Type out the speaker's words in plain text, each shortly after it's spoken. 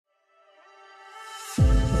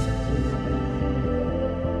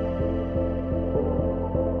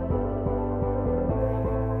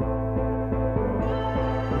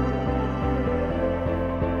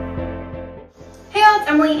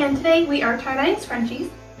Emily, and today we are tie-dyeing scrunchies.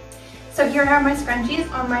 So here I have my scrunchies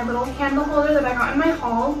on my little candle holder that I got in my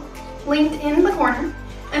haul, linked in the corner.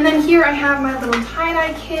 And then here I have my little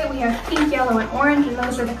tie-dye kit. We have pink, yellow, and orange, and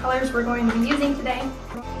those are the colors we're going to be using today.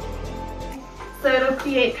 So it'll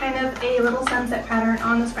create kind of a little sunset pattern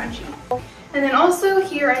on the scrunchie. And then also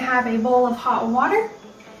here I have a bowl of hot water,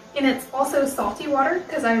 and it's also salty water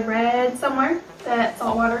because I read somewhere that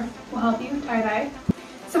salt water will help you tie-dye.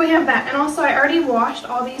 So we have that, and also I already washed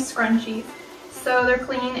all these scrunchies, so they're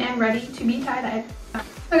clean and ready to be tie-dyed.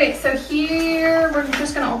 Okay, so here we're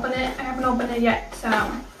just gonna open it. I haven't opened it yet, so.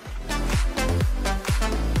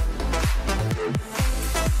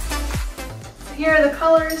 Here are the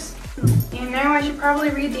colors, and now I should probably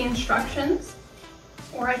read the instructions,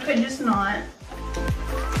 or I could just not.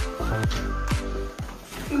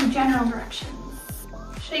 Ooh, general directions.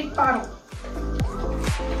 Shake bottle.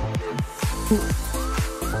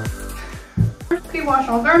 Pre-wash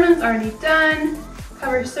all garments, already done.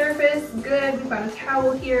 Cover surface, good. We've got a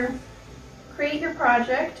towel here. Create your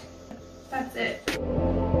project. That's it.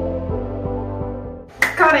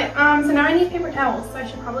 Got it. So now I need paper towels, so I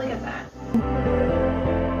should probably get that.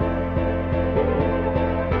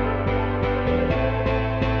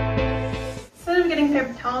 Instead of getting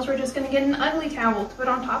paper towels, we're just going to get an ugly towel to put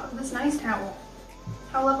on top of this nice towel.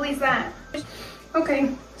 How lovely is that?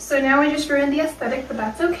 Okay, so now we just ruined the aesthetic, but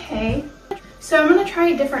that's okay. So I'm going to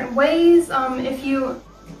try different ways. If you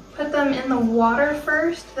put them in the water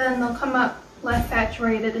first, then they'll come up less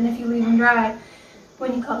saturated, and if you leave them dry,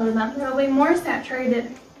 when you color them, they'll be more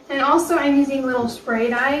saturated. And also I'm using little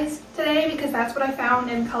spray dyes today because that's what I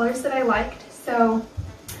found in colors that I liked. So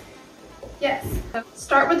yes,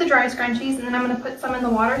 start with the dry scrunchies, and then I'm going to put some in the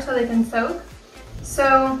water so they can soak.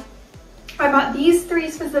 So I bought these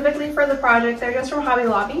three specifically for the project. They're just from Hobby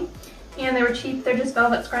Lobby, and they were cheap. They're just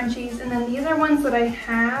velvet scrunchies. And then these are ones that I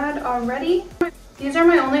had already. These are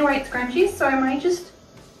my only white scrunchies, so I might just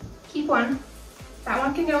keep one. That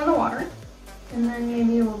one can go in the water. And then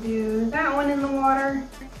maybe we'll do that one in the water.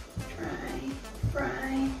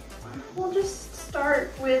 Fry. We'll just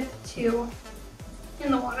start with two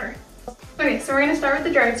in the water. Okay, so we're gonna start with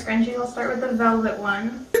the dry scrunchie. I'll start with the velvet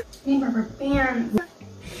one. I need rubber bands.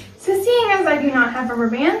 So seeing as I do not have rubber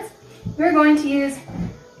bands, we're going to use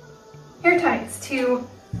hair ties to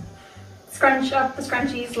scrunch up the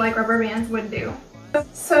scrunchies like rubber bands would do.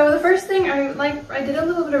 So the first thing I did a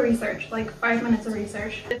little bit of research, like 5 minutes of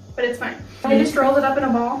research, but it's fine. I just rolled it up in a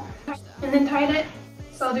ball and then tied it.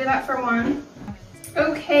 So I'll do that for one.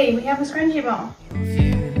 Okay, we have a scrunchie ball.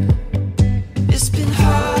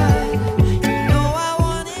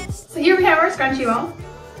 So here we have our scrunchie ball,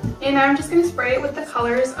 and I'm just gonna spray it with the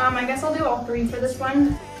colors. I guess I'll do all three for this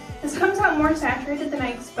one. This comes out more saturated than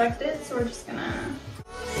I expected, so we're just gonna.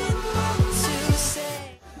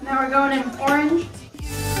 Now we're going in orange.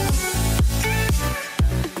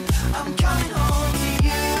 I'm coming home to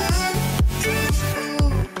you.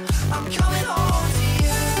 I'm coming home to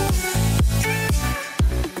you.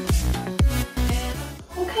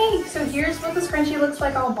 Okay, so here's what the scrunchie looks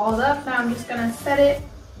like all balled up. Now I'm just gonna set it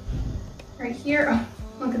right here. Oh,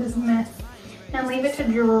 look at this mess. And leave it to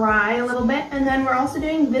dry a little bit. And then we're also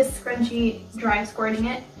doing this scrunchie dry squirting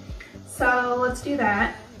it. So let's do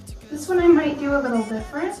that. This one I might do a little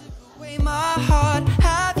different. My heart,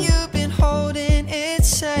 have you been holding it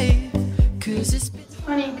safe? It's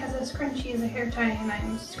funny because the scrunchie is a hair tie and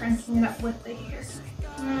I'm scrunching it up with the hair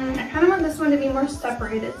tie. I kind of want this one to be more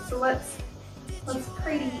separated, so let's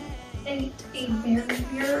create a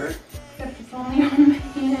barrier, except it's only on my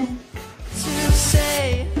hand. To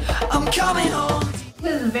say, I'm coming home.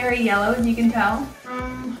 This is very yellow, as you can tell. I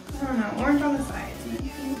don't know, orange on the side. And then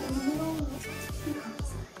pink in the middle. Pink on the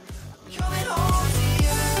side. Coming home to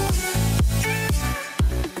you.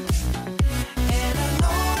 And I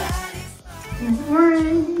know that it's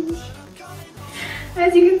orange.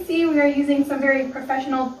 As you can see, we are using some very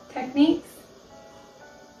professional techniques.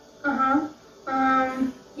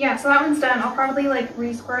 Yeah, so that one's done. I'll probably like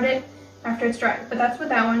re-squirt it after it's dry, but that's what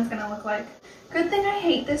that one's gonna look like. Good thing I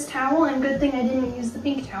hate this towel, and good thing I didn't use the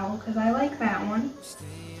pink towel because I like that one.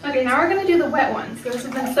 Okay, now we're gonna do the wet ones. Those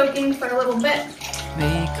have been soaking for a little bit.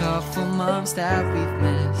 Make up for months that we've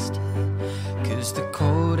missed, 'cause the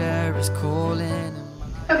cold air is calling.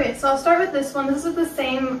 Okay, so I'll start with this one. This is the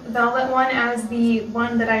same velvet one as the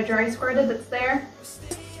one that I dry squirted that's there.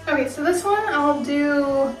 Okay, so this one I'll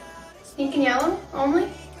do pink and yellow only.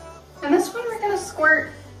 And this one we're gonna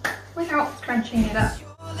squirt without scrunching it up.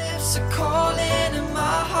 Lips are calling and my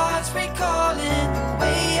heart's recalling the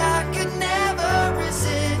way I could never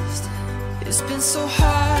resist. It's been so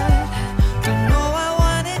hard, but no, I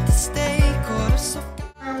wanted to stay.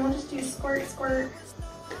 do squirt, squirt.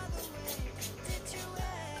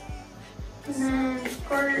 And then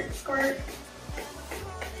squirt, squirt.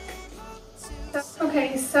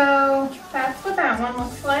 Okay, so that's what that one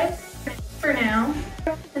looks like for now.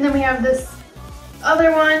 And then we have this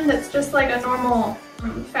other one that's just like a normal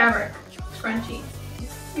fabric scrunchie.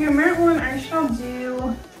 Your matte one, I shall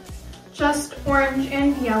do just orange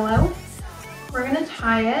and yellow. We're gonna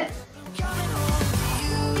tie it.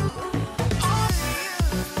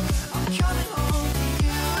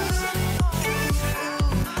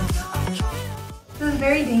 This is a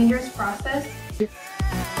very dangerous process.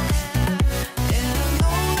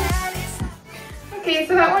 Okay,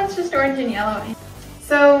 so that one's just orange and yellow.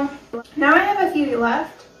 So now I have a few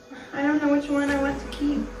left. I don't know which one I want to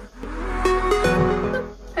keep.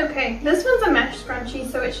 Okay, this one's a mesh scrunchie,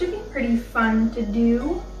 so it should be pretty fun to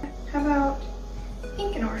do. How about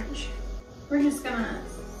pink and orange? We're just gonna,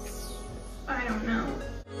 I don't know.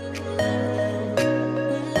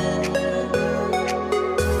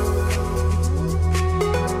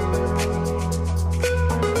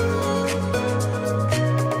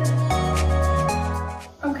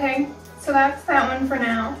 Okay, so that's that one for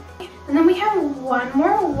now. And then we have one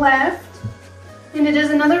more left, and it is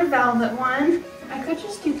another velvet one. I could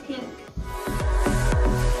just do pink.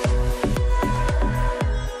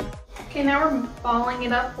 Okay, now we're balling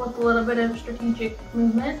it up with a little bit of strategic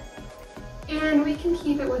movement. And we can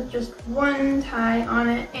keep it with just one tie on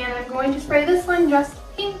it. And I'm going to spray this one just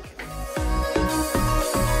pink.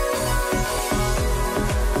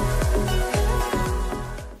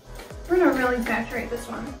 We're gonna really saturate this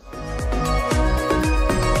one.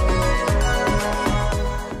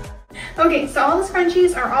 Okay, so all the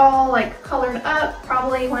scrunchies are all like colored up.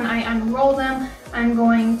 Probably when I unroll them, I'm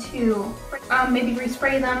going to maybe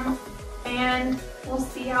respray them, and we'll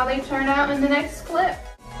see how they turn out in the next clip.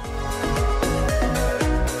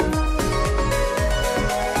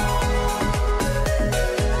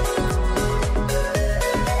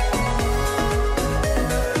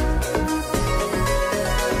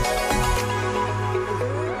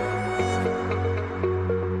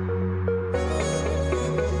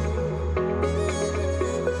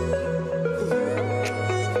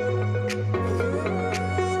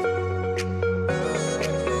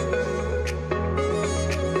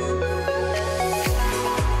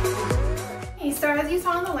 So as you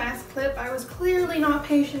saw in the last clip, I was clearly not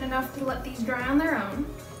patient enough to let these dry on their own.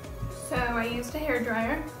 So I used a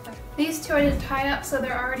hairdryer. These two I didn't tie up, so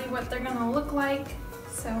they're already what they're gonna look like.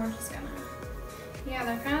 So we're just gonna, yeah,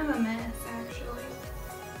 they're kind of a mess actually.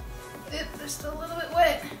 They're still a little bit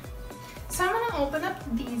wet. So I'm gonna open up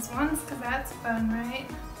these ones because that's fun, right?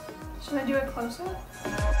 Should I do a close-up?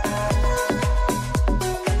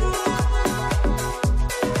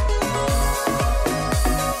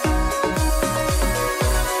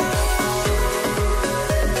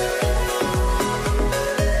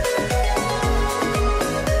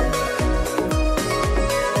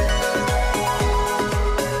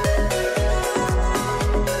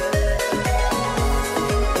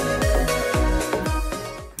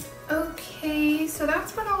 So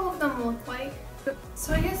that's what all of them look like.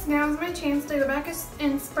 So I guess now's my chance to go back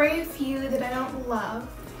and spray a few that I don't love.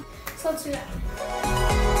 So let's do that.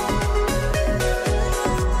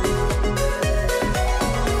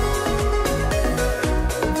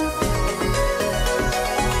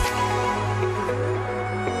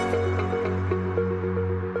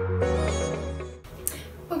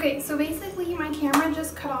 Okay, so basically my camera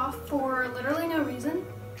just cut off for literally no reason.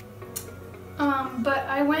 But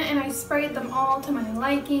I went and I sprayed them all to my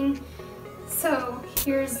liking. So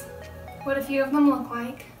here's what a few of them look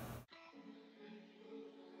like.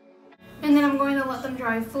 And then I'm going to let them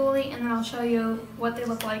dry fully, and then I'll show you what they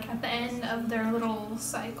look like at the end of their little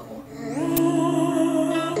cycle. A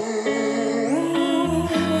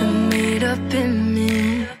made up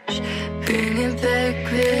image, bring it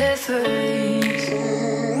back with memories.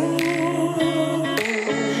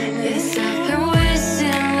 Yes, I've been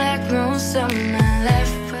wasting like most of my life.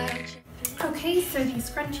 Okay, so these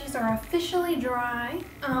scrunchies are officially dry.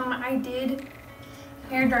 I did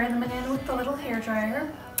hair dry them again with the little hair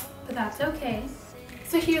dryer, but that's okay.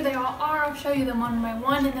 So here they all are. I'll show you them one by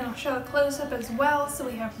one, and then I'll show a close-up as well. So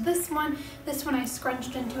we have this one. This one I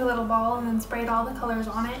scrunched into a little ball and then sprayed all the colors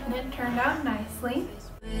on it, and it turned out nicely.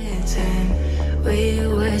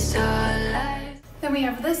 Then we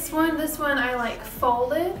have this one. This one I like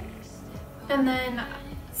folded and then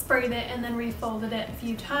sprayed it and then refolded it a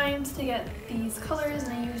few times to get these colors,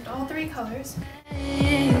 and I used all three colors.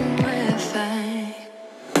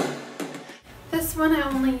 This one I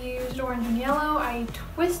only used orange and yellow. I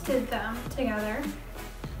twisted them together,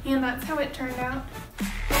 and that's how it turned out.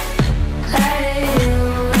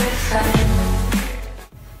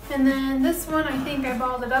 think I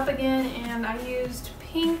balled it up again and I used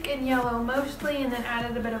pink and yellow mostly and then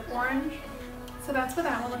added a bit of orange. So that's what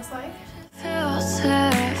that one looks like.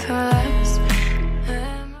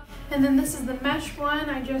 And then this is the mesh one.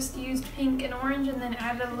 I just used pink and orange and then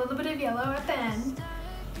added a little bit of yellow at the end.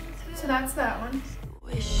 So that's that one.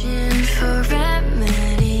 Wishing for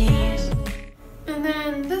remedies. And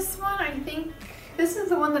then this one, I think this is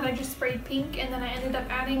the one that I just sprayed pink and then I ended up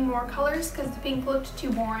adding more colors because the pink looked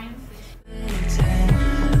too boring.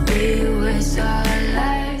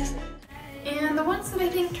 And the ones that I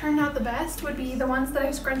think turned out the best would be the ones that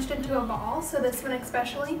I scrunched into a ball, so this one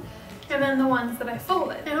especially, and then the ones that I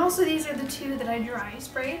folded. And also these are the two that I dry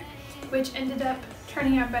sprayed, which ended up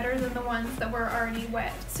turning out better than the ones that were already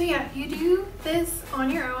wet. So yeah, if you do this on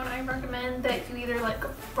your own, I recommend that you either like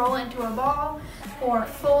roll it into a ball or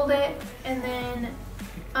fold it and then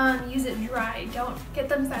use it dry. Don't get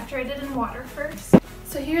them saturated in water first.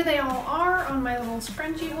 So here they all are on my little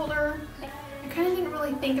scrunchie holder. I kind of didn't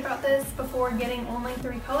really think about this before getting only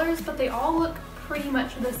 3 colors, but they all look pretty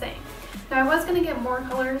much the same. Now I was going to get more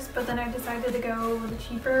colors, but then I decided to go the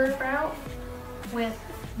cheaper route with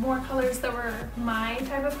more colors that were my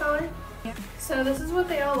type of color. Yeah. So this is what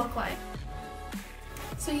they all look like.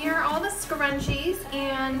 So here are all the scrunchies,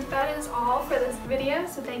 and that is all for this video.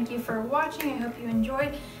 So thank you for watching. I hope you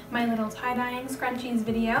enjoyed my little tie-dyeing scrunchies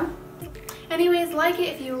video. Anyways, like it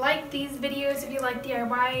if you like these videos, if you like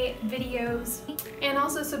DIY videos, and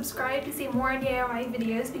also subscribe to see more DIY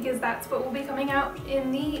videos because that's what will be coming out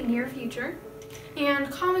in the near future.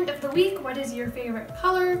 And comment of the week, what is your favorite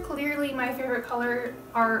color? Clearly my favorite color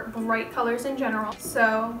are bright colors in general,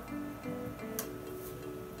 so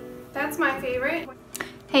that's my favorite.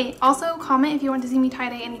 Hey, also comment if you want to see me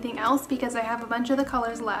tie-dye anything else because I have a bunch of the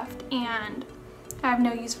colors left and I have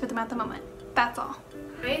no use for them at the moment. That's all.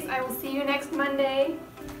 Guys, I will see you next Monday.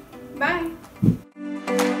 Bye!